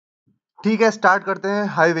ठीक है, स्टार्ट करते हैं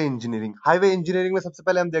हाईवे इंजीनियरिंग। हाईवे इंजीनियरिंग में सबसे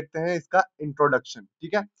पहले हम देखते हैं इसका इंट्रोडक्शन,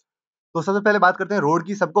 ठीक है? तो सबसे पहले बात करते हैं रोड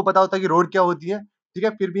की। सबको पता होता है कि रोड क्या होती है, ठीक है?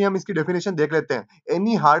 फिर भी हम इसकी डेफिनेशन देख लेते हैं।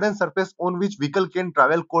 Any hard and surface on which vehicle can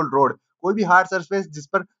travel called road. कोई भी हार्ड सरफेस जिस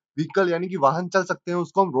पर व्हीकल यानी कि वाहन चल सकते हैं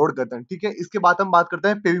उसको हम रोड कहते हैं, ठीक है? इसके बाद हम बात करते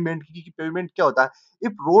हैं पेविमेंट की कि पेविमेंट क्या होता है।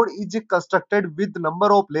 If road is constructed with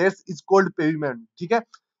number of layers is called पेविमेंट, ठीक है?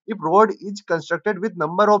 If road is constructed with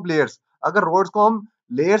number of layers, अगर रोड्स को हम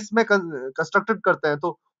लेयर्स में कंस्ट्रक्टेड करते हैं तो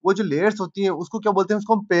वो जो लेयर्स होती हैं उसको क्या बोलते हैं,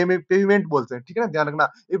 उसको हम पेविमेंट बोलते हैं, ठीक है ना? ध्यान रखना,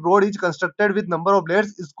 if road is constructed with number of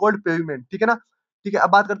layers is called पेविमेंट, ठीक है ना? ठीक है, अब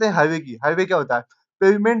बात करते हैं हाईवे की। हाईवे क्या होता है?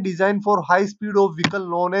 पेविमेंट design for high speed of vehicle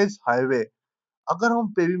known as highway. अगर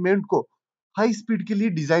हम पेविमेंट को हाई स्पीड के लिए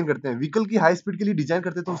डिजाइन करते हैं, व्हीकल की हाई स्पीड के लिए डिजाइन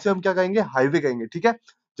करते हैं तो उसे हम क्या कहेंगे? हाईवे कहेंगे, ठीक है?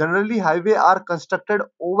 Generally highway are constructed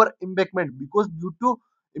over embankment because due to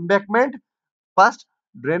embankment first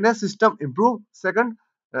drainage system improve, second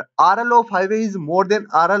RL of highway is more than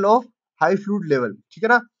RL of high fluid level, ठीक है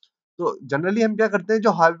ना? तो जनरली हम क्या करते हैं,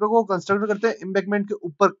 जो हाईवे को कंस्ट्रक्ट करते हैं एम्बैंकमेंट के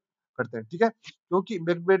ऊपर करते हैं, ठीक है? क्योंकि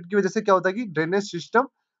एम्बैंकमेंट की वजह से क्या होता है कि ड्रेनेज सिस्टम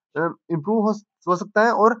इंप्रूव हो सकता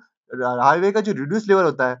है और हाईवे का जो रिड्यूस लेवल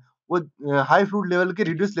होता है वो हाई फ्लूड लेवल के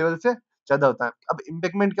रिड्यूस लेवल से ज्यादा होता है। अब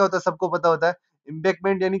एम्बैंकमेंट क्या होता है सबको पता होता है।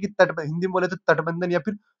 एम्बैंकमेंट यानी कि तट, हिंदी में बोले तो तटबंधन या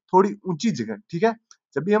फिर थोड़ी ऊंची जगह, ठीक है?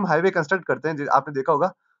 जब भी हम हाईवे कंस्ट्रक्ट करते हैं, आपने देखा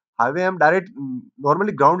होगा, हाईवे हम डायरेक्ट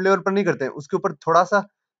नॉर्मली ग्राउंड लेवल पर नहीं करते हैं, उसके ऊपर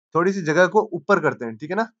थोड़ी सी जगह को ऊपर करते हैं, ठीक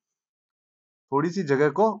है ना? थोड़ी सी जगह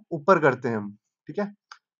को ऊपर करते हैं हम, ठीक है?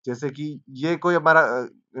 जैसे कि ये कोई हमारा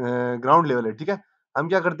ग्राउंड लेवल है, ठीक है? हम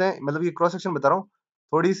क्या करते हैं, मतलब ये क्रॉस सेक्शन बता रहा हूँ,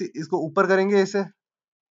 थोड़ी सी इसको ऊपर करेंगे ऐसे,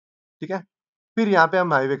 ठीक है? फिर यहाँ पे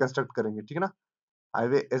हम हाईवे कंस्ट्रक्ट करेंगे, ठीक है ना?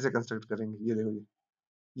 हाईवे ऐसे कंस्ट्रक्ट करेंगे, ये देखो,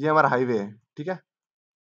 ये हमारा हाईवे है, ठीक है?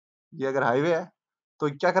 ये अगर हाईवे है तो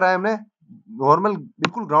क्या करा है हमने, नॉर्मल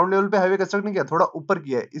बिल्कुल ग्राउंड लेवल पे हाईवे कंस्ट्रक्ट नहीं किया, थोड़ा ऊपर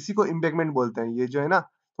किया है, इसी को एम्बैंकमेंट बोलते हैं। ये जो है ना,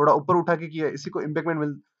 थोड़ा ऊपर उठा के किया है, इसी को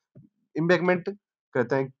एम्बैंकमेंट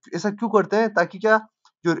कहते हैं। ऐसा क्यों करते हैं? ताकि क्या,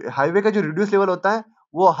 जो हाईवे का जो रिड्यूस लेवल होता है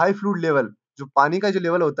वो हाई फ्लूड लेवल, जो पानी का जो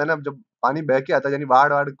लेवल होता है ना, जब पानी बह के आता है यानी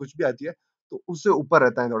बाढ़ वाढ़ कुछ भी आती है तो उससे ऊपर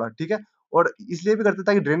रहता है थोड़ा, ठीक है? और इसलिए भी करते हैं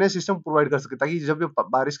ताकि ड्रेनेज सिस्टम प्रोवाइड कर सके, ताकि जब ये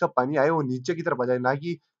बारिश का पानी आए वो नीचे की तरफ आ जाए, ना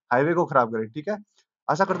कि हाईवे को खराब करे, ठीक है?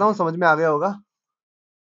 आशा करता हूँ समझ में आ गया होगा।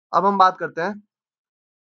 अब हम बात करते हैं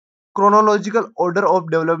chronological order of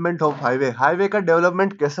development of highway. Highway का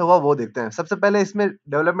डेवलपमेंट कैसे हुआ वो देखते हैं। सबसे पहले इसमें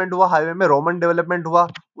डेवलपमेंट हुआ हाईवे में, रोमन डेवलपमेंट हुआ।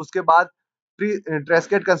 उसके बाद प्री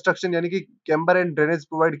ट्रेस्केट कंस्ट्रक्शन यानी कि कैम्बर एंड ड्रेनेज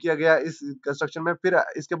प्रोवाइड किया गया इस कंस्ट्रक्शन में। फिर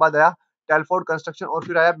इसके बाद आया टेलफोर्ड कंस्ट्रक्शन और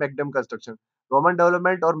फिर आया मैकडम कंस्ट्रक्शन। रोमन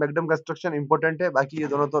डेवलपमेंट और मैकडम कंस्ट्रक्शन इंपॉर्टेंट है, बाकी ये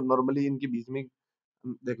दोनों तो नॉर्मली इनके बीच में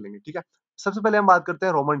देख लेंगे, ठीक है? सबसे पहले हम बात करते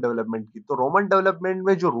हैं रोमन डेवलपमेंट की। तो रोमन डेवलपमेंट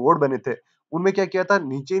में जो रोड बने थे उनमें क्या किया था,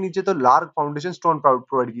 नीचे नीचे तो लार्ज फाउंडेशन स्टोन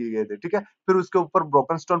प्रोवाइड किए गए थे, ठीक है? फिर उसके ऊपर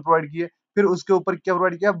ब्रोकन स्टोन प्रोवाइड किए। फिर उसके ऊपर क्या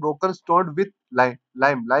प्रोवाइड किया, broken stone with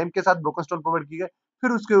lime, lime के साथ ब्रोकन स्टोन प्रोवाइड किए गए।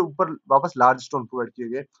 फिर उसके ऊपर वापस लार्ज स्टोन प्रोवाइड किए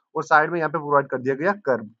गए और साइड में यहाँ पे प्रोवाइड कर दिया गया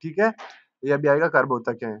कर्व, ठीक है? ये अभी आएगा कर्व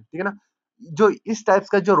होता क्या है, ठीक है ना? जो इस टाइप्स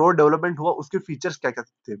का जो रोड डेवलपमेंट हुआ उसके फीचर्स क्या क्या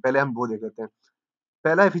थे, पहले हम वो देख लेते हैं।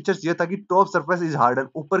 पहला फीचर्स ये था कि टॉप सरफेस इज हार्डन,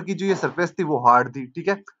 ऊपर की जो ये सरफेस थी वो हार्ड थी, ठीक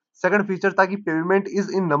है? सेकंड फीचर था कि pavement is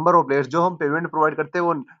in number of layers, जो हम पेवमेंट प्रोवाइड करते हैं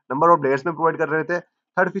वो नंबर ऑफ लेयर्स में प्रोवाइड कर रहे थे।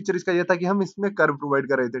 थर्ड फीचर इसका ये था कि हम इसमें कर्व प्रोवाइड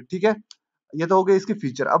कर रहे थे, ठीक है? ये तो हो गए इसके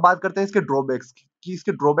फीचर। अब बात करते हैं इसके ड्रॉबैक्स की कि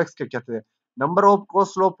इसके ड्रॉबैक्स क्या क्या थे। Number of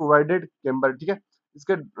cross slow provided camber, ठीक है?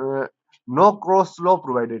 इसके नो क्रॉस स्लो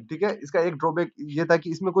प्रोवाइडेड, ठीक है? इसका एक ड्रॉबैक ये था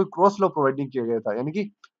कि इसमें कोई क्रॉस स्लो प्रोवाइड नहीं किया गया था, यानी कि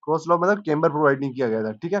क्रॉस स्लो मतलब कैम्बर प्रोवाइड नहीं किया गया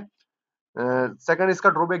था, ठीक है? सेकंड इसका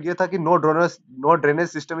ड्रॉबैक ये था कि no drainage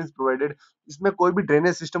system is provided, इसमें कोई भी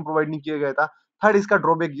ड्रेनेज सिस्टम प्रोवाइड नहीं किया गया था। थर्ड इसका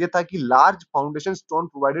ड्रॉबैक ये था कि large foundation stone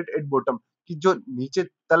provided at bottom, कि जो नीचे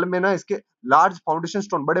तल में ना इसके लार्ज फाउंडेशन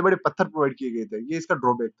स्टोन बड़े बड़े पत्थर प्रोवाइड किए गए थे, ये इसका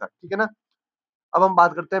ड्रॉबैक था, ठीक है ना? अब हम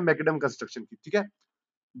बात करते हैं मैकडम कंस्ट्रक्शन की, ठीक है?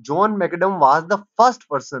 John Macadam was the first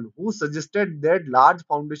person who suggested that large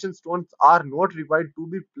foundation stones are not required to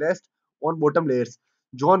be placed on bottom layers.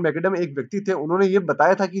 John McAdam एक व्यक्ति थे, उन्होंने ये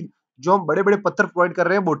बताया था कि जो हम बड़े-बड़े पत्थर प्रोवाइड कर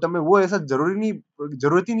रहे हैं बॉटम में, वो ऐसा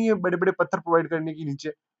जरूरत ही नहीं है बड़े-बड़े पत्थर प्रोवाइड करने की नीचे,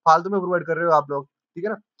 फालतू में प्रोवाइड कर रहे हो आप लोग, ठीक है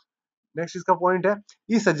ना? नेक्स्ट इसका पॉइंट है,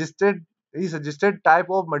 he suggested type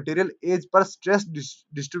of material as per stress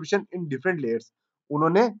distribution in different layers.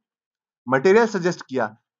 उन्होंने मटेरियल सजेस्ट किया,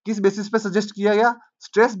 किस बेसिस पे सजेस्ट किया गया,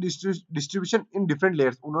 stress distribution in different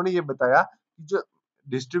layers. उन्होंने ये बताया कि जो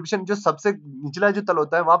डिस्ट्रीब्यूशन जो सबसे निचला जो तल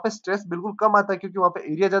होता है वहां पे स्ट्रेस बिल्कुल कम आता है क्योंकि वहां पे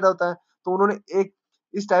एरिया ज्यादा होता है। तो उन्होंने एक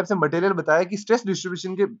इस टाइप से मटेरियल बताया कि स्ट्रेस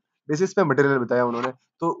डिस्ट्रीब्यूशन के बेसिस पे मटेरियल बताया उन्होंने।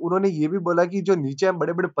 तो उन्होंने ये भी बोला कि जो नीचे हम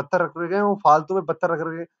बड़े बड़े पत्थर रख रहे हैं वो फालतू में पत्थर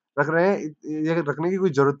रख रहे हैं, ये रखने की कोई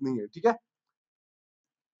जरूरत नहीं है, ठीक है?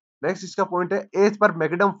 नेक्स्ट इसका पॉइंट है as per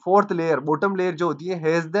McAdam fourth layer bottom layer जो होती है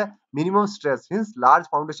has the minimum stress hints large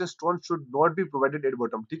foundation stone should not be provided at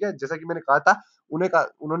bottom. ठीक है, जैसा कि मैंने कहा था,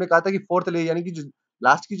 उन्होंने कहा था कि फोर्थ लेयर यानी कि जो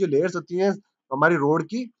लास्ट की जो लेयर्स होती हैं हमारी रोड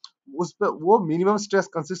की, उस पे वो मिनिमम स्ट्रेस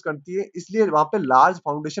कंसिस्ट करती है, इसलिए वहां पे लार्ज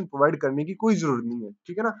फाउंडेशन प्रोवाइड करने की कोई जरूरत नहीं है।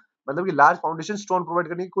 ठीक है ना, मतलब कि लार्ज फाउंडेशन स्टोन प्रोवाइड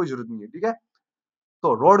करने की कोई जरूरत नहीं है। ठीक है,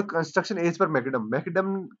 तो road construction as per McAdam,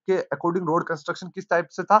 McAdam के अकॉर्डिंग रोड कंस्ट्रक्शन किस टाइप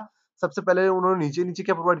से था? सबसे पहले उन्होंने नीचे नीचे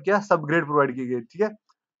क्या प्रोवाइड किया? सब ग्रेड प्रोवाइड की गई। ठीक है,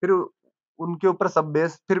 फिर उनके ऊपर सब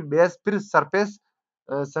बेस, फिर सरफेस,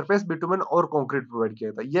 सरफेस बिटुमेन और कंक्रीट प्रोवाइड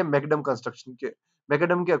किया था। ये मैकडम कंस्ट्रक्शन के,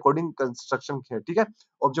 मैकडम के अकॉर्डिंग कंस्ट्रक्शन है। ठीक है,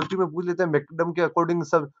 ऑब्जेक्टिव में पूछ लेते हैं मैकडम के अकॉर्डिंग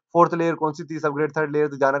सब फोर्थ लेयर कौन सी थी? सब ग्रेड थर्ड लेयर।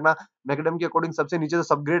 तो ध्यान रखना मैकडम के अकॉर्डिंग सबसे नीचे तो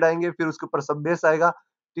सब ग्रेड आएंगे, फिर उसके ऊपर सब बेस आएगा।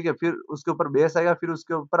 ठीक है, फिर उसके ऊपर बेस आएगा, फिर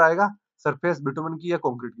उसके ऊपर आएगा सरफेस बिटुमेन की या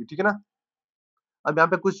कंक्रीट की। ठीक है ना, अब यहाँ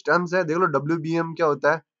पे कुछ टर्म्स है, देख लो। डब्ल्यूबीएम क्या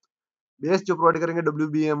होता है? बेस जो प्रोवाइड करेंगे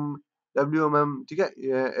डब्ल्यूबीएम, डब्ल्यूएमएम। ठीक है,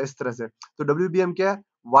 इस तरह से। तो डब्ल्यूबीएम क्या है?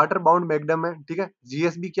 वाटर बाउंड मैकडम है। ठीक है,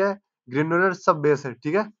 जीएसबी क्या है? ग्रेनुलर सब बेस है।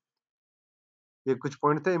 ठीक है, ये कुछ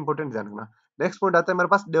पॉइंट थे इंपॉर्टेंट, ध्यान रखना। नेक्स्ट पॉइंट आता है हमारे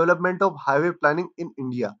पास development of highway planning in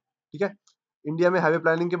India. ठीक है, इंडिया में हाईवे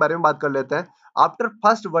प्लानिंग के बारे में बात कर लेते हैं। After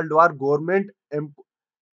first world war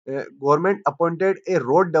government appointed a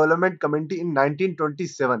road development committee in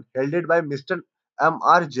 1927 headed by Mr.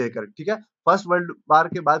 M.R. Jaker। ठीक है, फर्स्ट वर्ल्ड वार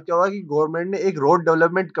के बाद क्या हुआ कि गवर्नमेंट ने एक रोड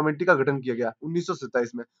डेवलपमेंट कमेटी का गठन किया गया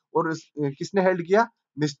 1927 में। और किसने हेल्ड किया?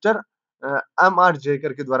 मिस्टर एम आर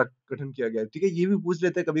जेकर के द्वारा गठन किया गया। ठीक है, ये भी पूछ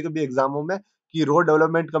लेते हैं कभी कभी एग्जामों में कि रोड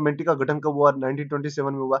डेवलपमेंट कमेटी का गठन कब हुआ? 1927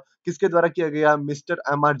 में हुआ। किसके द्वारा किया गया? मिस्टर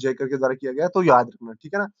एम आर जेकर के द्वारा किया गया, तो याद रखना।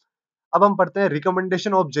 ठीक है ना, अब हम पढ़ते हैं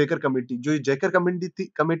रिकमेंडेशन ऑफ जेकर कमेटी। जो जेकर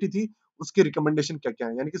कमेटी थी उसकी रिकमेंडेशन क्या क्या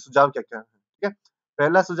है, यानी कि सुझाव क्या क्या है। ठीक है,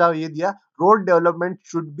 पहला सुझाव ये दिया, road development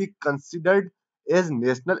should be considered as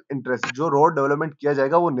national interest. जो रोड डेवलपमेंट किया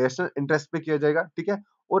जाएगा वो नेशनल इंटरेस्ट पे किया जाएगा। ठीक है,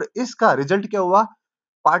 और इसका रिजल्ट क्या हुआ?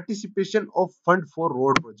 Participation of fund for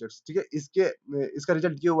road projects. ठीक है, इसका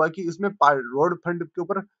रिजल्ट ये हुआ कि इसमें रोड फंड के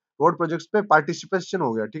ऊपर रोड प्रोजेक्ट्स पे पार्टिसिपेशन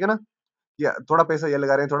हो गया। ठीक है ना, या थोड़ा पैसा ये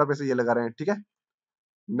लगा रहे हैं, थोड़ा पैसा ये लगा रहे हैं। ठीक है,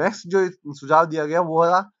 नेक्स्ट जो सुझाव दिया गया वो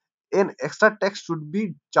था an extra tax should be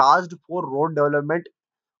charged for road development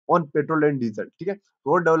on petrol and diesel. ठीक है,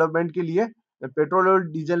 रोड डेवलपमेंट के लिए पेट्रोल और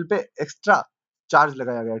डीजल पे एक्स्ट्रा चार्ज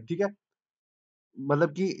लगाया गया है। ठीक है,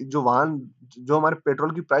 मतलब कि जो वाहन, जो हमारे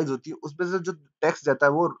पेट्रोल की प्राइस होती है उसपे से जो टैक्स जाता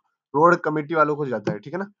है वो रोड कमेटी वालों को जाता है।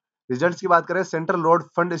 ठीक है ना, रिजल्ट्स की बात करें, सेंट्रल रोड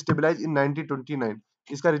फंड स्टेबलाइज इन 1929।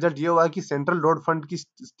 इसका रिजल्ट ये हुआ कि सेंट्रल रोड फंड की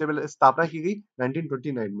स्थापना की गई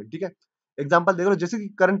 1929 में। ठीक है, एग्जांपल देख लो, जैसे कि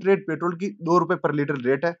करंट रेट पेट्रोल की 2 रुपए पर लीटर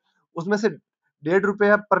रेट है, उसमें से 1.5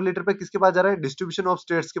 रुपया पर लीटर पे किसके पास जा रहा है? डिस्ट्रीब्यूशन ऑफ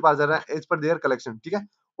स्टेट्स के पास जा रहा है एज पर देयर कलेक्शन। ठीक है,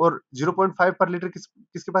 और 0.5 पर लीटर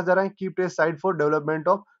किसके पास जा रहा है? Keep a side for development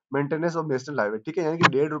of maintenance of national highway. ठीक है, यानी कि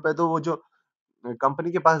 1.5 रुपए तो वो जो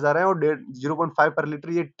कंपनी के पास जा रहे हैं, और 0.5 पर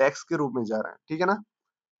लीटर ये टैक्स के रूप में जा रहा है। ठीक है ना,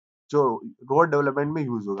 जो रोड डेवलपमेंट में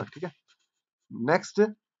यूज होगा। ठीक है, next,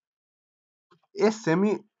 a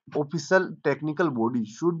semi official technical body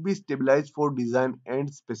should be stabilise for design and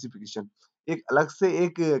specification. एक अलग से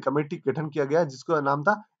एक कमेटी गठन किया गया जिसका नाम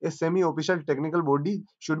था a semi official technical body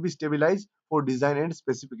should be stabilise for design and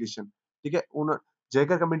specification. ठीक है, उन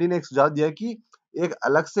जयकर कमेटी ने एक सुझाव दिया कि एक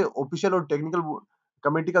अलग से ऑफिशियल और टेक्निकल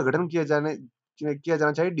कमेटी का गठन किया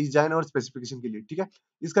जाना चाहिए डिजाइन और स्पेसिफिकेशन के लिए। ठीक है,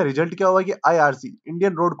 इसका रिजल्ट क्या हुआ कि IRC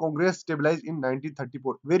Indian road Congress stabilise इन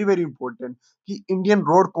 1934। वेरी वेरी इंपॉर्टेंट कि इंडियन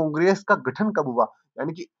रोड कांग्रेस का गठन कब हुआ,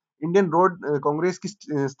 यानी कि इंडियन रोड कांग्रेस की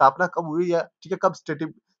स्थापना कब हुई, या ठीक है कब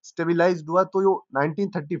स्टेबलाइज्ड हुआ? तो यो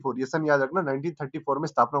 1934, ये सन याद रखना, 1934 में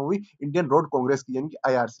स्थापना हुई इंडियन रोड कांग्रेस की, यानी कि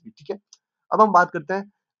आईआरसी। ठीक है, अब हम बात करते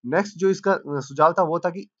हैं नेक्स्ट, जो इसका सुझाव था वो था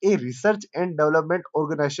कि a research and development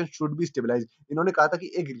organisation should be stabilise. इन्होंने कहा था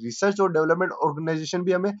कि एक रिसर्च और डेवलपमेंट ऑर्गेनाइजेशन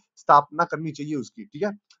भी हमें स्थापना करनी चाहिए उसकी। ठीक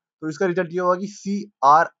है, तो इसका रिजल्ट ये होगा कि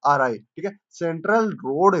CRRI, ठीक है, सेंट्रल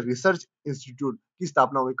रोड रिसर्च इंस्टीट्यूट की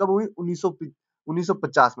स्थापना हुई। कब हुई?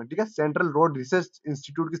 1950 में। ठीक है, सेंट्रल रोड रिसर्च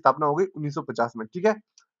इंस्टीट्यूट की स्थापना हो गई 1950 में। ठीक है,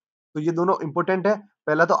 तो ये दोनों इंपॉर्टेंट है।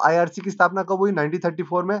 पहला तो आईआरसी की स्थापना कब हुई?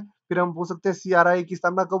 1934 में। फिर हम पूछ सकते हैं सीआरआई की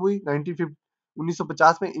स्थापना कब हुई?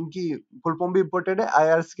 1950 में। इनकी फुल फॉर्म भी इंपॉर्टेंट है।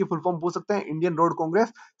 आईआरसी की फुल फॉर्म पूछ सकते हैं इंडियन रोड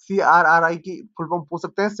कांग्रेस, सीआरआरआई की फुल फॉर्म पूछ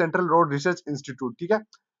सकते हैं सेंट्रल रोड रिसर्च इंस्टीट्यूट। ठीक है,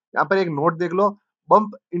 यहाँ पर एक नोट देख लो,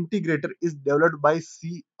 bump integrator is developed by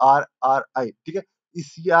CRRI. ठीक है, इस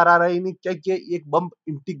सीआरआरआई ने क्या किया? एक बम्प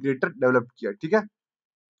इंटीग्रेटर डेवलप किया। ठीक है,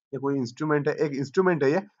 ये कोई इंस्ट्रूमेंट है, एक इंस्ट्रूमेंट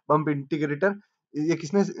है ये बम्प इंटीग्रेटर। ये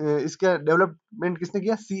किसने इसका डेवलपमेंट किसने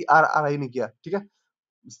किया? सीआरआरआई ने किया। ठीक है,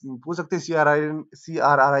 पूछ सकते हैं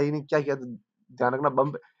सीआरआरआई ने क्या किया, तो ध्यान रखना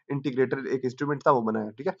बम्प इंटीग्रेटर एक इंस्ट्रूमेंट था वो बनाया।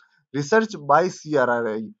 ठीक है, रिसर्च बाय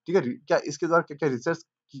सीआरआरआई। ठीक है, क्या इसके द्वारा क्या क्या रिसर्च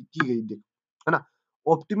की गई देख, है ना।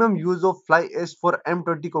 Optimum use of fly ash for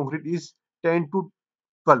M20 concrete is 10 to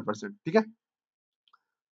 12%, ठीक है।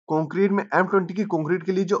 कंक्रीट में M20 की कंक्रीट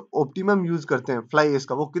के लिए जो ऑप्टिमम यूज करते हैं फ्लाई एश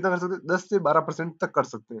का, वो कितना कर सकते हैं, 10 से 12% तक कर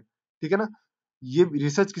सकते हैं, ठीक है ना। ये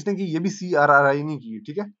रिसर्च किसने की, ये भी CRRI ने की,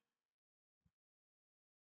 ठीक है।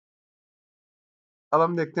 अब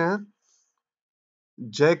हम देखते हैं,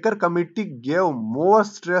 Jayakar committee gave more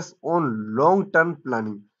stress on long term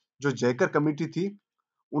planning. जो जयकर कमिटी थी,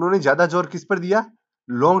 उन्होंने ज्यादा जोर किस पर दिया,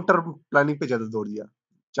 लॉन्ग टर्म प्लानिंग पे ज्यादा जोर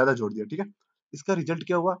दिया, ठीक है। इसका रिजल्ट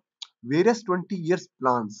क्या हुआ, वेरियस 20 इयर्स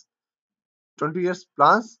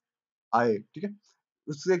प्लान्स आए, ठीक है।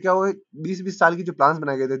 उससे क्या हुआ, 20-20 साल की जो प्लान्स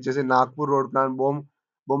बनाए गए थे, जैसे Nagpur road plan,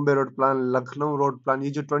 Bombay road plan, Lucknow road plan, ये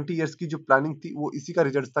जो 20 इयर्स की जो प्लानिंग थी, वो इसी का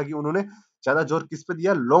रिजल्ट था कि उन्होंने ज्यादा जोर किस पे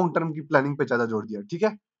दिया, लॉन्ग टर्म की प्लानिंग पे ज्यादा जोर दिया, ठीक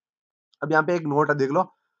है। अब यहाँ पे एक नोट है, देख लो,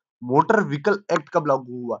 मोटर व्हीकल एक्ट कब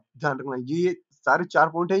लागू हुआ, ध्यान रखना, ये सारे 4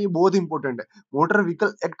 पॉइंट है, ये बहुत इंपॉर्टेंट है। मोटर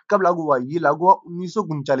व्हीकल एक्ट कब लागू हुआ, ये लागू हुआ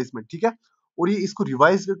 1939 में, ठीक है। और ये इसको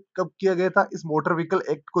रिवाइज कब किया गया था, इस मोटर व्हीकल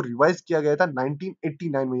एक्ट को रिवाइज किया गया था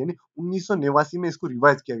 1989 में, यानी 1989 में इसको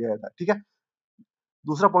रिवाइज किया गया था, ठीक है।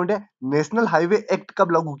 दूसरा पॉइंट है, नेशनल हाईवे एक्ट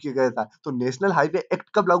कब लागू किया गया था, तो नेशनल हाईवे एक्ट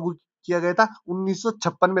कब लागू किया गया था,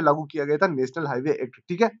 1956 में लागू किया गया था नेशनल हाईवे एक्ट,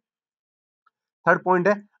 ठीक है। थर्ड पॉइंट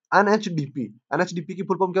है, एनएचडीपी। एनएचडीपी की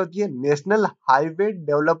फुल फॉर्म क्या होती है, नेशनल हाईवे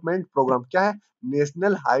डेवलपमेंट प्रोग्राम, क्या है,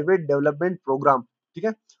 नेशनल हाईवे डेवलपमेंट प्रोग्राम, ठीक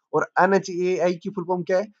है। और एनएचएआई की फुल फॉर्म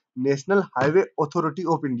क्या है, national highway authority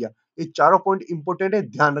of India. ये चारों पॉइंट इंपोर्टेंट है,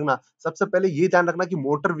 ध्यान रखना। सबसे पहले ये ध्यान रखना कि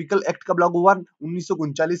मोटर व्हीकल एक्ट कब लागू हुआ,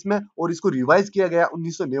 1939 में, और इसको रिवाइज किया गया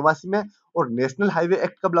 1989 में। और नेशनल हाईवे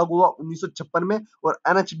एक्ट कब लागू हुआ, 1956 में। और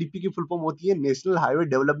एनएचडीपी की फुल फॉर्म होती है नेशनल हाईवे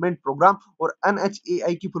डेवलपमेंट प्रोग्राम, और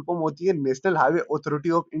एनएचएआई की फुल फॉर्म होती है national highway authority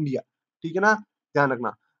of India, ठीक है ना, ध्यान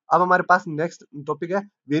रखना। अब हमारे पास नेक्स्ट टॉपिक है,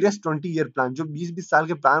 वेरियस 20 ईयर प्लान। जो 20-20 साल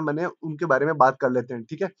के प्लान बने, उनके बारे में बात कर लेते हैं,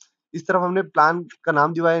 ठीक है। इस तरफ हमने प्लान का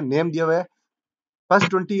नाम दिया है, नेम दिया हुआ है। फर्स्ट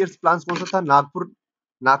 20 ईयर्स प्लान कौन सा था,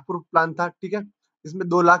 नागपुर प्लान था, ठीक है। इसमें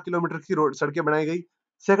 2 लाख किलोमीटर की रोड सड़कें बनाई गई।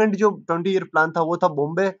 सेकंड जो 20 ईयर प्लान था, वो था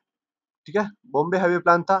बॉम्बे, ठीक है, बॉम्बे हाईवे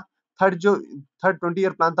प्लान था। थर्ड 20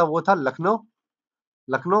 ईयर प्लान था, वो था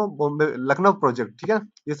लखनऊ बॉम्बे लखनऊ प्रोजेक्ट, ठीक है।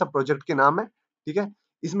 ये सब प्रोजेक्ट के नाम है, ठीक है।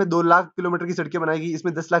 इसमें 2 लाख किलोमीटर की सड़कें बनाई गई,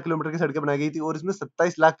 इसमें 10 लाख किलोमीटर की सड़कें बनाई गई थी, और इसमें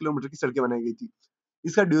 27 लाख किलोमीटर की सड़कें बनाई गई थी।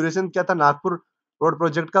 इसका ड्यूरेशन क्या था, नागपुर रोड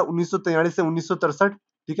प्रोजेक्ट का 1943 से 1963,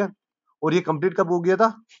 ठीक है। और ये कंप्लीट कब हो गया था,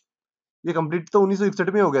 ये कंप्लीट तो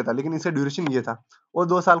 1961 में हो गया था, लेकिन इसका ड्यूरेशन ये था, और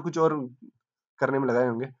 2 साल कुछ और करने में लगाए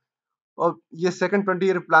होंगे। और ये सेकंड 20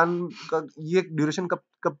 ईयर प्लान का ये ड्यूरेशन कब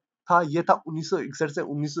कब था, ये था 1961 से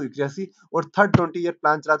 1981। और थर्ड 20 ईयर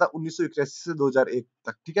प्लान चला था 1981 से 2001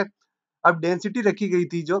 तक, ठीक है। अब डेंसिटी रखी गई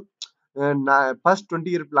थी जो फर्स्ट 20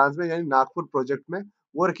 ईयर प्लान में, यानी नागपुर प्रोजेक्ट में,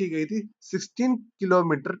 वो रखी गई थी 16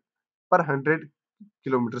 किलोमीटर पर 100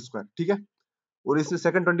 किलोमीटर स्क्वायर, ठीक है। और इसमें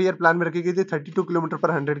सेकंड 20 ईयर प्लान में रखी गई थी 32 किलोमीटर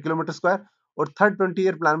पर 100 किलोमीटर स्क्वायर। और थर्ड 20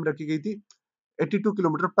 ईयर प्लान में रखी गई थी 82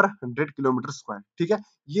 किलोमीटर पर 100 किलोमीटर स्क्वायर, ठीक है।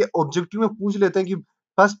 ये ऑब्जेक्टिव में पूछ लेते हैं कि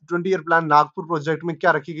first 20 year plan Nagpur project में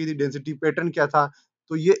क्या रखी गई थी, डेंसिटी पैटर्न क्या था,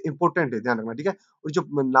 तो ये इंपॉर्टेंट है, ध्यान रखना, ठीक है। और जो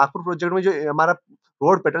नागपुर प्रोजेक्ट में जो हमारा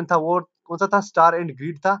रोड पैटर्न था, वो कौन सा था, स्टार एंड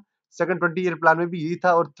ग्रिड था। सेकंड 20 ईयर प्लान में भी यही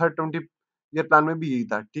था, और थर्ड 20 ईयर प्लान में भी यही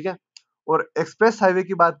था, ठीक है। और एक्सप्रेस हाईवे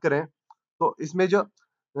की बात करें, तो इसमें जो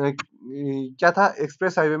क्या था,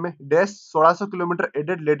 एक्सप्रेस हाईवे में dash 1600 kilometre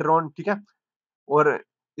added later on, ठीक है। और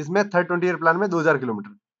इसमें थर्ड 20 ईयर प्लान में 2000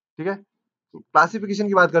 किलोमीटर, ठीक है। क्लासिफिकेशन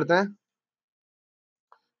की बात करते हैं।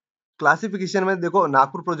 क्लासिफिकेशन में देखो,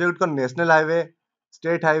 नागपुर प्रोजेक्ट को नेशनल हाईवे,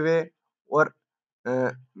 स्टेट हाईवे, और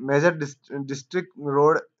मेजर डिस्ट्रिक्ट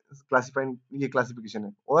रोड क्लासिफाइड, ये क्लासिफिकेशन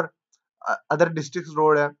है। और अदर डिस्ट्रिक्ट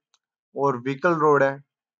रोड है, और व्हीकल रोड है,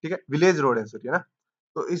 ठीक है, विलेज रोड है, सॉरी, है ना।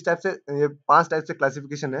 तो इस टाइप से ये 5 टाइप से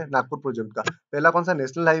क्लासिफिकेशन है नागपुर प्रोजेक्ट का। पहला कौन सा,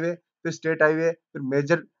 नेशनल हाईवे, फिर स्टेट हाईवे, फिर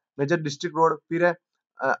मेजर मेजर डिस्ट्रिक्ट रोड, फिर है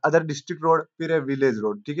अदर डिस्ट्रिक्ट रोड, फिर है विलेज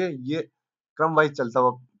रोड, ठीक है। ये क्रम वाइज चलता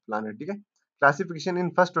हुआ प्लान है, ठीक है। Classification in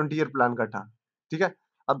first 20 year plan का था, ठीक है।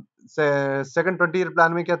 अब सेकंड 20 ईयर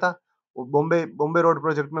प्लान में क्या था, वो बॉम्बे बॉम्बे रोड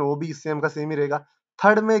प्रोजेक्ट में वो भी सेम का सेम ही रहेगा।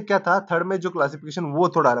 थर्ड में क्या था, थर्ड में जो क्लासिफिकेशन वो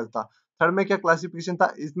थोड़ा अलग था। थर्ड में क्या क्लासिफिकेशन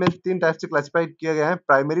था, इसमें 3 टाइप से क्लासिफाइड किया गया है,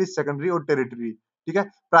 प्राइमरी, सेकेंडरी और टेरिटरी, ठीक है।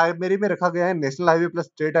 प्राइमरी में रखा गया है national highway plus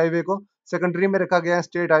state highway को। सेकेंडरी में रखा गया है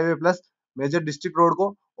state highway plus major district road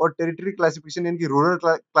को। और टेरिटरी क्लासिफिकेशन यानी रूरल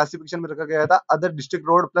क्लासिफिकेशन में रखा गया था other district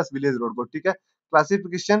road plus village road को, ठीक है।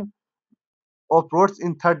 Classification of roads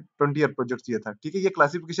in third 20 year project ये था, ठीक है। ये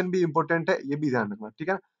क्लासिफिकेशन भी इंपॉर्टेंट है, ये भी ध्यान रखना, ठीक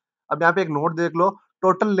है। अब यहाँ पे एक नोट देख लो,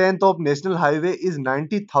 total length of national highway is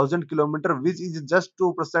 90,000 kilometre which is just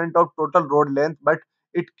 2% of total road length, but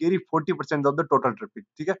it carry 40% of the total traffic,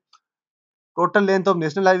 ठीक है। Total length of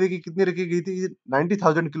national highway की कितनी रखी गई थी?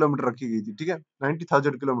 90,000 किलोमीटर रखी गई थी, ठीक है,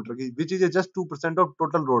 90,000 किलोमीटर की, which is just 2% of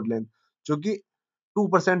total road length, जो कि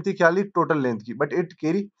 2% थी खाली टोटल लेंथ की, but it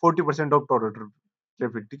carry 40% of total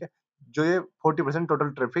traffic, ठीक है, जो ये 40% टोटल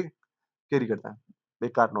ट्रैफिक कैरी करता है।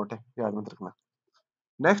 बेकार नोट है, याद मत रखना।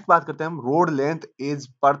 नेक्स्ट बात करते हैं हम road length as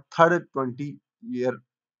per third 20 year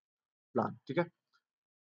plan, ठीक है,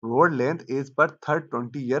 road length as per third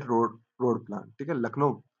 20 year road road plan, ठीक है,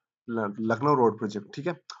 लखनऊ रोड प्रोजेक्ट, ठीक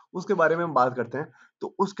है, उसके बारे में हम बात करते हैं।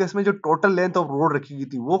 तो उस केस में जो टोटल लेंथ ऑफ रोड रखी गई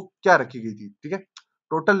थी वो क्या रखी गई थी, ठीक है,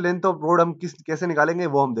 टोटल लेंथ ऑफ रोड हम किस कैसे निकालेंगे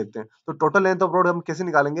वो हम देखते हैं। तो टोटल लेंथ ऑफ रोड हम कैसे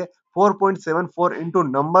निकालेंगे? 4.74 into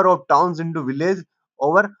number of towns into village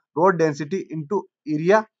over road density into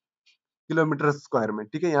area kilometre square में,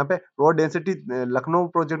 ठीक है, यहाँ पे रोड डेंसिटी लखनऊ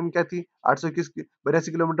प्रोजेक्ट में क्या थी? 881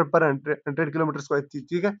 किलोमीटर पर 100 किलोमीटर स्क्वायर थी,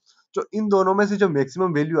 ठीक है। तो इन दोनों में से जो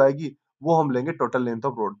मैक्सिमम वैल्यू आएगी वो हम लेंगे टोटल लेंथ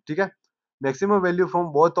ऑफ रोड, ठीक है। Maximum value from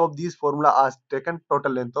both of these formula R taken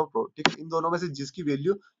total length of road, ठीक है, इन दोनों में से जिसकी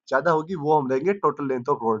वैल्यू ज्यादा होगी वो हम लेंगे टोटल लेंथ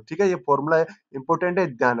ऑफ रोड, ठीक है। ये फॉर्मूला इंपॉर्टेंट है,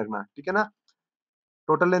 ध्यान रखना, ठीक है ना।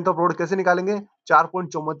 टोटल लेंथ ऑफ रोड कैसे निकालेंगे?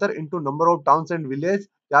 4.74 into number of towns and village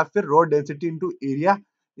या फिर रोड डेंसिटी इंटू एरिया,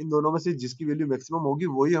 इन दोनों में से जिसकी वैल्यू मैक्सिमम होगी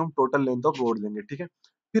वही हम टोटल लेंथ ऑफ रोड लेंगे, ठीक है।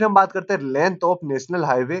 फिर हम बात करते हैं लेंथ ऑफ नेशनल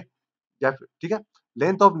हाईवे या फिर, ठीक है,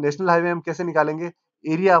 लेंथ ऑफ नेशनल हाईवे हम कैसे निकालेंगे?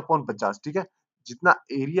 एरिया अपॉन 50, ठीक है, जितना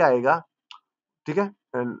एरिया आएगा, ठीक है,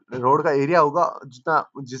 रोड का एरिया होगा, जितना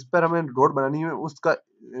जिस पर हमें रोड बनानी है उसका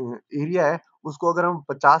एरिया है, उसको अगर हम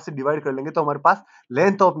 50 से डिवाइड कर लेंगे तो हमारे पास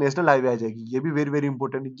लेंथ ऑफ नेशनल हाईवे आ जाएगी। ये भी वेरी वेरी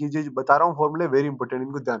इंपॉर्टेंट, ये जो बता रहा हूँ फॉर्मूले वेरी इंपॉर्टेंट,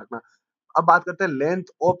 इनको ध्यान रखना। अब बात करते हैं length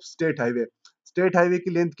of state highway. State highway की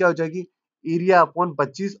लेंथ क्या हो जाएगी? एरिया अपॉन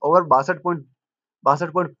 25 और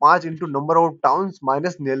 62.5 into number of towns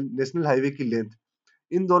minus national highway की लेंथ।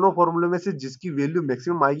 इन दोनों फॉर्मूले में से जिसकी वैल्यू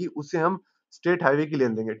मैक्सिमम आएगी उसे हम स्टेट हाईवे की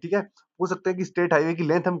लेंथ देंगे, ठीक है। पूछ सकते हैं कि स्टेट हाईवे की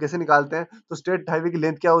लेंथ हम कैसे निकालते हैं? तो स्टेट हाईवे की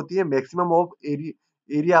लेंथ क्या होती है? मैक्सिमम ऑफ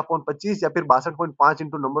एरिया अपॉन 25 या फिर 62.5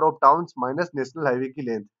 into number of towns minus national highway की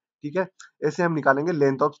लेंथ, ठीक है। ऐसे हम निकालेंगे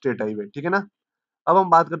लेंथ ऑफ स्टेट हाईवे, ठीक है ना। अब हम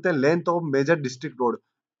बात करते हैं length of major district road,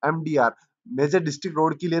 MDR. Major district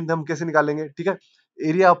road की लेंथ हम कैसे निकालेंगे? ठीक है,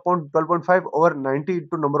 area upon 12.5 over 90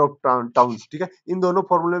 into number of towns, ठीक है। इन दोनों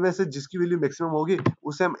फॉर्मूले में से जिसकी वैल्यू मैक्सिमम होगी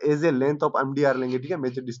उसे हम as a length of MDR लेंगे, ठीक है,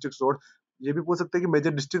 मेजर डिस्ट्रिक्ट रोड। ये भी पूछ सकते हैं कि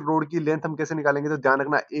मेजर डिस्ट्रिक्ट रोड की लेंथ हम कैसे निकालेंगे, तो ध्यान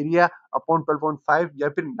रखना एरिया अपॉन 12.5 या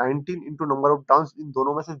फिर 19 इंटू नंबर ऑफ टाउन्स, इन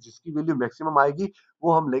दोनों में से जिसकी वैल्यू मैक्सिमम आएगी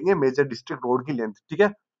वो हम लेंगे मेजर डिस्ट्रिक्ट रोड की लेंथ, ठीक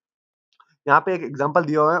है। यहाँ पे एक एग्जांपल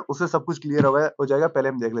दिया हुआ है, उससे सब कुछ क्लियर हो जाएगा। पहले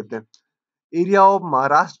हम देख लेते हैं। Area of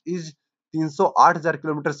Maharashtra is 308,000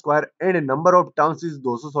 kilometre square and number of towns is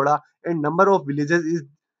 216 and number of villages is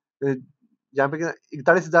यहाँ पे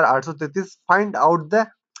 41,833। Find out the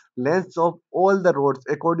length of all the roads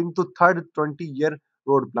according to third 20 year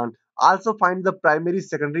road plan. Also find the primary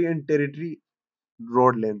secondary and territory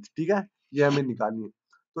road length, ठीक है, ये हमें निकालनी है।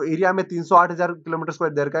 तो area में 308,000 किलोमीटर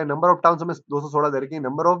स्क्वायर दे रखा है, नंबर ऑफ टाउन्स हमें 216 दे रखे हैं,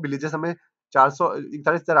 नंबर ऑफ विलेजेस हमें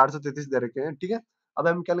 441,833 दे रखे हैं, ठीक है। अब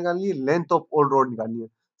हम क्या निकालनी है? लेंथ ऑफ ऑल रोड निकालनी है।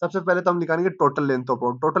 सबसे पहले तो हम निकालेंगे total length of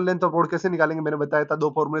road. Total length of road कैसे निकालेंगे? मैंने बताया था, दो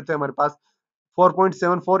फॉर्मूले थे हमारे पास।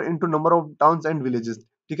 4.74 into number of towns and villages,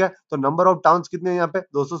 ठीक है। तो नंबर ऑफ टाउन्स कितने हैं यहाँ पे?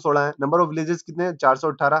 216 है। नंबर ऑफ विलेजेस कितने हैं?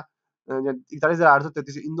 418,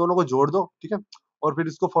 41,833। इन दोनों को जोड़ दो, ठीक है, और फिर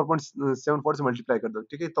इसको 4.74 से मल्टीप्लाई कर दो,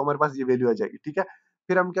 ठीक है, तो हमारे पास ये वैल्यू आ जाएगी, ठीक है।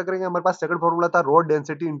 फिर हम क्या करेंगे? हमारे पास सेकंड फॉर्मूला था road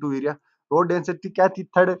density into area. Road density क्या थी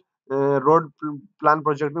थर्ड रोड प्लान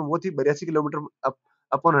प्रोजेक्ट में? वो थी 82 किलोमीटर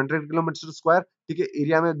अपॉन 100 किलोमीटर स्क्वायर, ठीक है।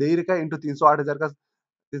 एरिया में दे ही रखा है इंटू 308,000 का,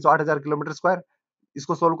 308,000 किलोमीटर स्क्वायर।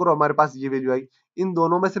 इसको सोल्व करो, हमारे पास ये वैल्यू आई। इन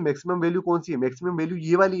दोनों में से मैक्सिमम वैल्यू कौन सी है? मैक्सिमम वैल्यू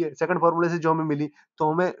ये वाली है, सेकंड फॉर्मूले से जो हमें मिली।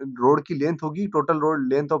 तो हमें रोड की लेंथ होगी, total road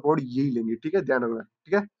length of road यही लेंगे, ठीक है, ध्यान रखना,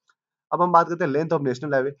 ठीक है। अब हम बात करते हैं लेंथ ऑफ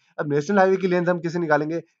नेशनल हाईवे। अब नेशनल हाईवे की लेंथ हम कैसे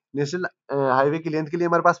निकालेंगे? नेशनल हाईवे की लेंथ के लिए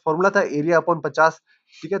हमारे पास फॉर्मूला था एरिया अपॉन 50,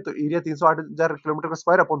 ठीक है। तो एरिया 308,000 किलोमीटर का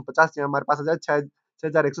स्क्वायर अपॉन 50, हमारे पास आ जाए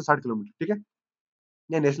 6,160 किलोमीटर, ठीक है।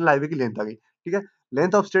 ये नेशनल हाईवे की लेंथ आ गई, ठीक है।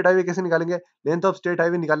 लेंथ ऑफ स्टेट हाईवे कैसे निकालेंगे? लेंथ ऑफ स्टेट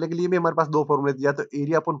हाईवे निकालने के लिए भी हमारे पास दो फॉर्मूले दिया। तो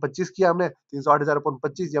एरिया अपॉन 25 किया हमने, 308,000 अपॉन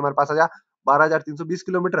 25, ये हमारे पास आ गया 12,320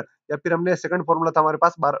 किलोमीटर। या फिर हमने सेकंड फॉर्मूला था हमारे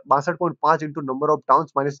पास 62.5 into number of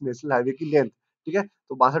towns minus national highway की लेंथ, ठीक है।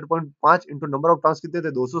 तो 62.5 इंटू नंबर ऑफ टाउन्स कितने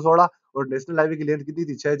थे? 216, और नेशनल हाईवे की लेंथ कितनी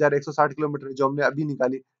थी? 6,160 किलोमीटर, जो हमने अभी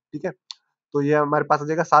निकाली, ठीक है। तो ये हमारे पास आ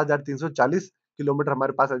जाएगा 7,340 किलोमीटर,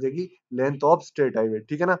 हमारे पास आ जाएगी लेंथ ऑफ स्टेट हाईवे,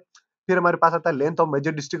 ठीक है ना। फिर हमारे पास आता है length of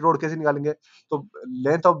major district road कैसे निकालेंगे? तो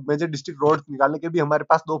length of major district road निकालने के भी हमारे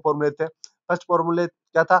पास दो फॉर्मूले थे। फर्स्ट फॉर्मूले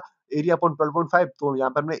क्या था? Area upon 12.5। तो यहाँ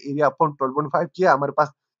पर हमने एरिया अपॉन 12.5 किया, हमारे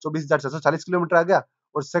पास 24,640 किलोमीटर आ गया।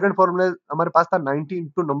 और सेकंड फॉर्मूला हमारे पास था 90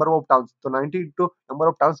 इंटू नंबर ऑफ टाउन्स, तो 90 इंटू नंबर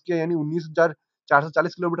ऑफ टाउन्स किया यानी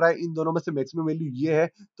 19,440 किलोमीटर आए। इन दोनों में से मैक्सिमम वैल्यू ये है,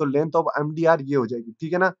 तो लेंथ ऑफ एमडीआर ये हो जाएगी,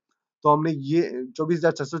 ठीक है ना। तो हमने ये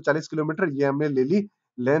 24,640 किलोमीटर ये हमने ले ली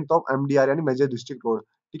लेंथ ऑफ एमडीआर यानी मेजर डिस्ट्रिक्ट रोड,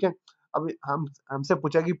 ठीक है। अब हम हमसे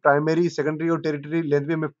पूछा कि प्राइमरी, सेकेंडरी और टेरिटरी लेंथ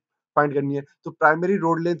भी हमें फाइंड करनी है। तो प्राइमरी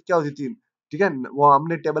रोड लेंथ क्या होती थी, ठीक है, वो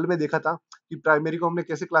हमने टेबल में देखा था कि प्राइमरी को हमने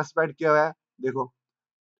कैसे क्लासिफाइड किया हुआ है। देखो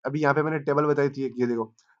अभी यहाँ पे मैंने टेबल बताई थी, ये देखो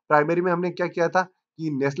प्राइमरी में हमने क्या किया था कि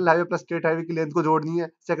national highway plus state highway की लेंथ को जोड़नी है,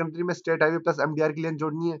 सेकेंडरी में स्टेट हाईवे प्लस एमडीआर की लेंथ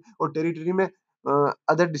जोड़नी है, और टेरिटरी में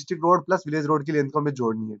other district road plus village road की लेंथ को हमें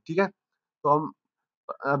जोड़नी है, ठीक है। तो हम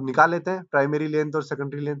अब निकाल लेते हैं प्राइमरी लेंथ और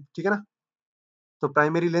सेकेंडरी लेंथ, ठीक है ना। तो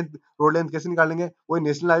प्राइमरी लेंथ, रोड लेंथ कैसे निकालेंगे, वही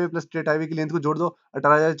national highway plus state highway की लेंथ को जोड़ दो,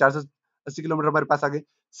 18,480 किलोमीटर हमारे पास आ गए।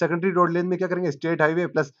 सेकेंडरी रोड लेंथ में क्या करेंगे, state highway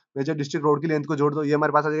plus major district road की लेंथ को जोड़ दो, ये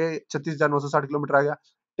हमारे पास आ जाएगा 36,960 किलोमीटर आ गया।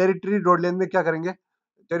 टेरिटरी रोड लेंथ में क्या करेंगे,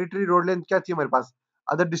 टेरिटरी रोड लेंथ क्या थी हमारे पास,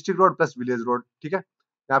 other district road plus village road, ठीक है।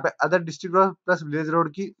 यहाँ पे other district road plus village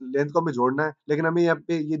road की लेंथ को हमें जोड़ना है, लेकिन हमें यहाँ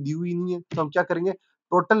पे ये दी हुई नहीं है, तो हम क्या करेंगे,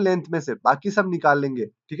 टोटल लेंथ में से बाकी सब निकाल लेंगे,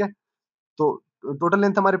 ठीक है। तो टोटल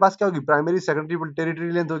लेंथ हमारे पास क्या होगी, प्राइमरी सेकेंडरी टेरिटरी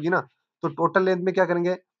लेंथ होगी ना। तो टोटल लेंथ में क्या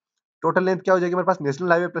करेंगे, टोटल लेंथ क्या हो जाएगी हमारे पास,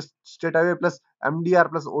 national highway plus state highway plus MDR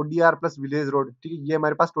plus ODR plus village road, ठीक है, ये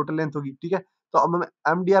हमारे पास टोटल लेंथ होगी, ठीक है। तो अब हमें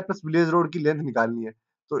एमडीआर प्लस विलेज रोड की लेंथ निकालनी है,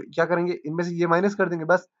 तो क्या करेंगे, इनमें से ये माइनस कर देंगे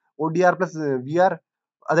बस, ODR plus VR,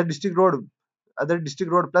 other district road, other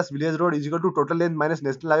district road plus village road is equal to total length minus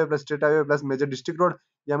national highway plus state highway plus major district road.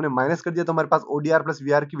 ये हमने माइनस कर दिया, तो हमारे पास ओडीआर प्लस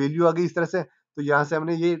वीआर की value आ गई इस तरह से। तो यहाँ से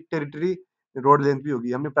हमने ये टेरिटरी रोड लेंथ भी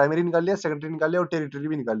होगी, हमने प्राइमरी निकाल लिया, सेकेंडरी निकाल लिया और टेरिटरी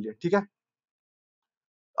भी निकाल लिया, ठीक है।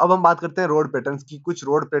 अब हम बात करते हैं रोड पैटर्न्स की, कुछ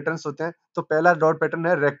रोड पैटर्न्स होते हैं। तो पहला रोड पैटर्न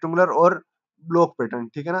है रेक्टेंगुलर और ब्लॉक पैटर्न,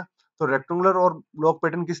 ठीक है ना। तो रेक्टेंगुलर और ब्लॉक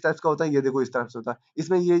पैटर्न किस टाइप का होता है, ये देखो इस तरह से होता है।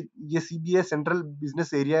 इसमें ये सीबीए सेंट्रल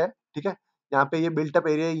बिजनेस एरिया है, ठीक है। यहाँ पे ये बिल्टअप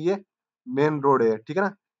एरिया है, ये मेन रोड है, ठीक है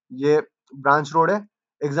ना। ये ब्रांच रोड है।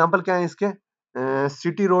 एग्जाम्पल क्या है इसके,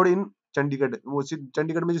 सिटी रोड इन चंडीगढ़, वो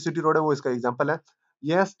चंडीगढ़ में जो सिटी रोड है वो इसका एग्जाम्पल है।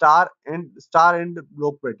 यह स्टार एंड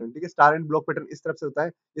ब्लॉक पैटर्न, ठीक है। स्टार एंड ब्लॉक पैटर्न इस तरफ से होता है,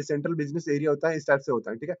 ये सेंट्रल बिजनेस एरिया होता है, इस टाइप से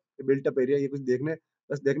होता है, ठीक है। ये बिल्टअप एरिया, ये कुछ देखने,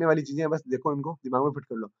 बस देखने वाली चीजें हैं, बस देखो इनको दिमाग में फिट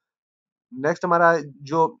कर लो। नेक्स्ट हमारा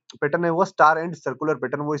जो पैटर्न है वो स्टार एंड सर्कुलर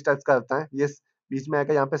पैटर्न, वो इस टाइप का होता है, ये बीच में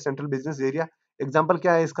आएगा यहाँ पे सेंट्रल बिजनेस एरिया। एग्जाम्पल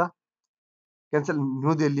क्या है इसका, कैंसल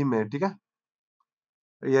न्यू दिल्ली में, ठीक है,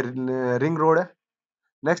 ये रिंग रोड है।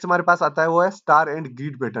 नेक्स्ट हमारे पास आता है वो है स्टार एंड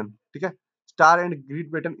ग्रिड पैटर्न, ठीक है। स्टार एंड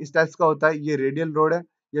ग्रिड पैटर्न इस टाइप का होता है, ये रेडियल रोड है,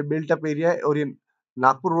 ये बिल्ट अप एरिया है, और ये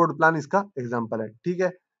नागपुर रोड प्लान इसका एग्जांपल है, ठीक है।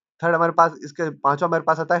 थर्ड हमारे पास, इसके पांचवा हमारे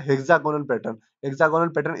पास आता है हेक्सागोनल पैटर्न। हेक्सागोनल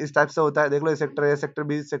पैटर्न इस टाइप से होता है, देख लो, sector A, sector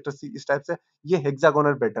B, sector C, इस टाइप से ये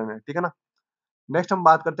हेक्सागोनल पैटर्न है, ठीक है ना। नेक्स्ट हम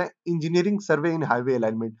बात करते हैं इंजीनियरिंग सर्वे इन हाईवे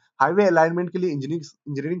अलाइनमेंट। हाईवे अलाइनमेंट के लिए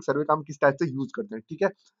इंजीनियरिंग सर्वे का हम किस टाइप से यूज करते हैं, ठीक है।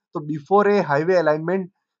 तो before A highway alignment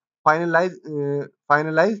finalise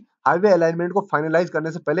finalise highway alignment को फाइनलाइज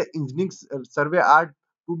करने से पहले engineering survey are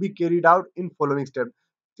to be carried out in following step.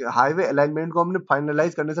 Highway alignment को हमने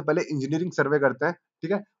फाइनलाइज करने से पहले इंजीनियरिंग सर्वे करते हैं,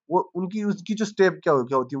 ठीक है। वो उनकी उसकी जो स्टेप क्या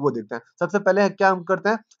होती है वो देखते हैं। सबसे पहले क्या हम करते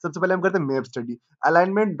हैं, सबसे पहले हम करते हैं map study.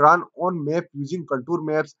 Alignment drawn on map using contour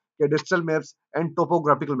maps, cadastral maps and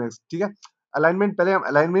topographical maps, ठीक है। अलाइनमेंट, पहले हम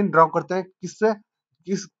अलाइनमेंट ड्रॉ करते हैं, किससे,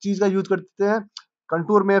 किस चीज का यूज करते हैं,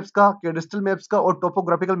 कंटूर मैप्स का, कैडेस्ट्रल मैप्स का और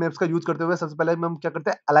टोपोग्राफिकल मैप्स का यूज करते हुए सबसे पहले हम क्या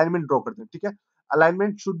करते हैं, अलाइनमेंट ड्रॉ करते हैं, ठीक है।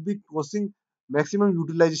 Alignment should be crossing maximum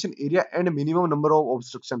utilisation area and minimum number of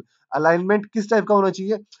obstruction. Alignment किस टाइप का होना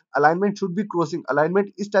चाहिए, alignment should be crossing,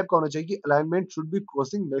 alignment इस टाइप का होना चाहिए कि alignment should be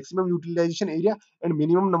crossing maximum utilisation area and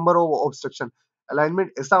minimum number of obstruction.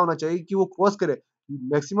 Alignment ऐसा होना चाहिए कि वो क्रॉस करे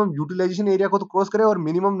मैक्सिमम यूटिलाइजेशन एरिया को, तो क्रॉस करे, और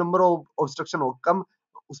मिनिमम नंबर ऑफ ऑब्स्ट्रक्शन हो, कम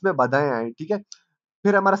उसमें बाधाएं आए, ठीक है।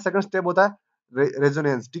 फिर हमारा सेकंड स्टेप होता है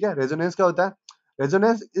रेजोनेंस, ठीक है। रेजोनेंस क्या होता है,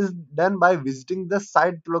 resonance is done by visiting the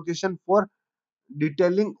site location for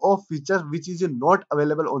detailing of feature which is not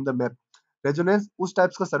available on the map. Resonance उस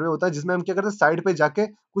टाइप्स का सर्वे होता है जिसमें हम क्या करते हैं, साइट पे जाके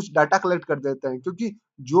कुछ डाटा कलेक्ट कर देते हैं, क्योंकि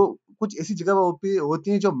जो कुछ ऐसी जगह होती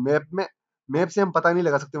है जो मैप से हम पता नहीं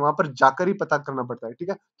लगा सकते, वहां पर जाकर ही पता करना पड़ता है, ठीक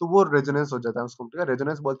है। तो वो रेजोनेंस हो जाता है, उसको ठीक है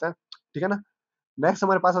रेजोनेंस बोलते हैं, ठीक है ना। नेक्स्ट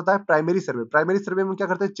हमारे पास होता है प्राइमरी सर्वे। प्राइमरी सर्वे में क्या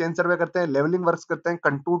करते हैं, चेन सर्वे करते हैं, लेवलिंग वर्क्स करते हैं,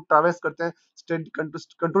 कंटूर ट्रावर्स करते हैं,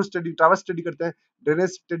 कंटूर स्टडी, ट्रावर्स स्टडी करते हैं, ड्रेनेज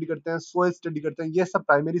स्टडी करते हैं, सोइल स्टडी करते हैं, ये सब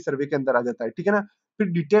प्राइमरी सर्वे के अंदर आ जाता है, ठीक है ना। फिर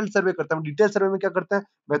डिटेल सर्वे करते हैं। डिटेल सर्वे में क्या करते हैं,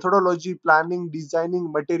 methodology, planning,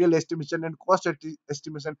 designing, material estimation and cost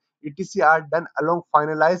estimation etc are done along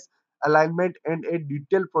finalise alignment and A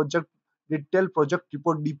detail project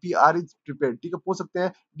report DPR is prepared, ठीक है। पूछ सकते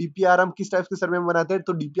हैं डीपीआर हम किस टाइप के सर्वे में बनाते हैं,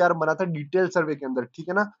 तो डीपीआर बनाते हैं डिटेल सर्वे के अंदर, ठीक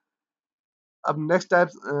है ना। अब नेक्स्ट टाइप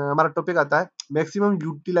हमारा टॉपिक आता है मैक्सिमम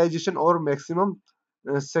यूटिलाइजेशन और मैक्सिमम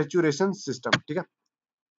सैचुरेशन सिस्टम। ठीक है,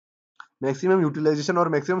 मैक्सिमम यूटिलाइजेशन और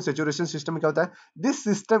मैक्सिमम सैचुरेशन सिस्टम क्या होता है? This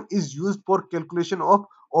system is used for calculation of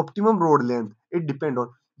optimum road length. It depend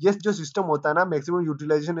on, ये जो सिस्टम होता है ना मैक्सिमम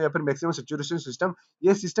यूटिलाइजेशन या फिर मैक्सिमम सैचुरेशन सिस्टम,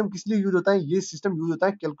 ये सिस्टम किस लिए यूज होता है? ये सिस्टम यूज होता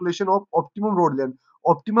है calculation of optimum road length.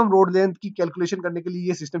 Optimum road length की कैलकुलेशन करने के लिए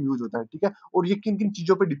ये सिस्टम यूज होता है। ठीक है, और ये किन किन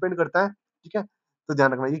चीजों पर डिपेंड करता है? ठीक है, तो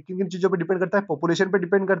ध्यान रखना, ये किन किन चीजों पर डिपेंड करता है? पॉपुलेशन पे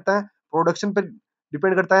डिपेंड करता है, प्रोडक्शन पे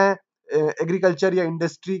डिपेंड करता है, एग्रीकल्चर या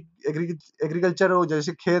इंडस्ट्री, एग्रीकल्चर हो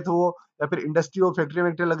जैसे खेत हो, या फिर इंडस्ट्री हो, फैक्ट्री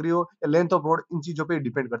वैक्ट्री लग रही हो, या लेंथ ऑफ रोड, इन चीजों पे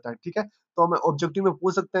डिपेंड करता है। ठीक है, तो हमें ऑब्जेक्टिव में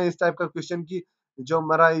पूछ सकते हैं इस टाइप का क्वेश्चन की जो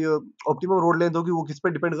हमारा ये ऑप्टिमम रोड लेंथ होगी वो किस पे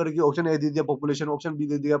डिपेंड करेगी? ऑप्शन ए दे दिया पॉपुलेशन, ऑप्शन बी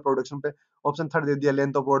दे दिया प्रोडक्शन पे, ऑप्शन थर्ड दे दिया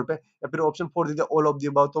लेंथ ऑफ रोड पे, या फिर ऑप्शन फोर दे दिया ऑल ऑफ द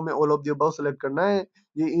अबव। तो हमें all of the above select करना है।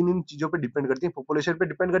 ये इन इन चीजों पे डिपेंड करती है, पॉपुलेशन पे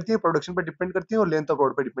डिपेंड करती है, प्रोडक्शन पे डिपेंड करती है, और लेंथ ऑफ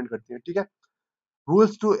रोड पे डिपेंड करती है। ठीक है,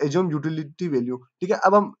 rules to assume utility value. ठीक है,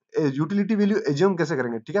 अब हम यूटिलिटी वैल्यू एज्यूम कैसे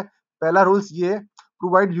करेंगे? ठीक है, पहला रूल्स ये है,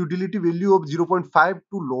 provide utility value of 0.5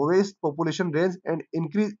 to lowest population range and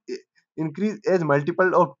increase as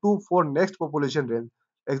multiple of 2 for next population range.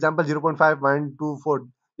 Example 0.5 1 2 4।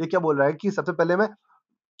 ये क्या बोल रहा है कि सबसे पहले मैं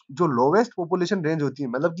जो लोवेस्ट पॉपुलेशन रेंज होती है,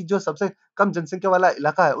 मतलब कि जो सबसे कम जनसंख्या वाला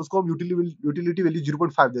इलाका है, उसको हम यूटिलिटी वैल्यू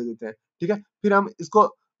 0.5 दे देते हैं। ठीक है, फिर हम इसको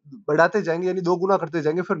बढ़ाते जाएंगे, यानी दो गुना करते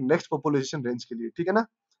जाएंगे फिर नेक्स्ट पॉपुलेशन रेंज के लिए। ठीक है ना,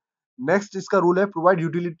 नेक्स्ट इसका रूल है, provide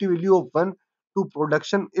utility value of 1 to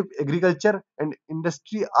production if agriculture and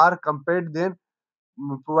industry are compared, then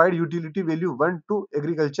provide utility value 1 to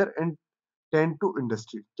agriculture and 10 to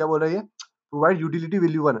industry. क्या बोल रहा है ये? Provide utility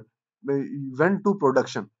value 1 to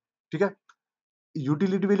production. ठीक है,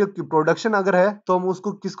 यूटिलिटी वैल्यू प्रोडक्शन अगर है तो हम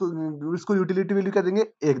उसको किसको, उसको यूटिलिटी वैल्यू क्या देंगे?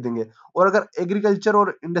 1 देंगे। और अगर एग्रीकल्चर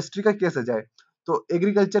और इंडस्ट्री का केस आ जाए, तो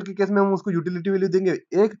एग्रीकल्चर के केस में हम उसको यूटिलिटी वैल्यू देंगे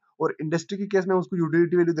 1, और इंडस्ट्री के केस में उसको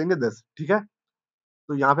यूटिलिटी वैल्यू देंगे 10। ठीक है,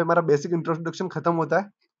 तो यहाँ पे हमारा बेसिक इंट्रोडक्शन खत्म होता है।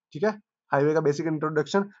 ठीक है, हाईवे का बेसिक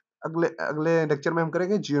इंट्रोडक्शन। अगले अगले लेक्चर में हम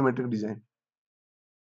करेंगे जियोमेट्रिक डिजाइन।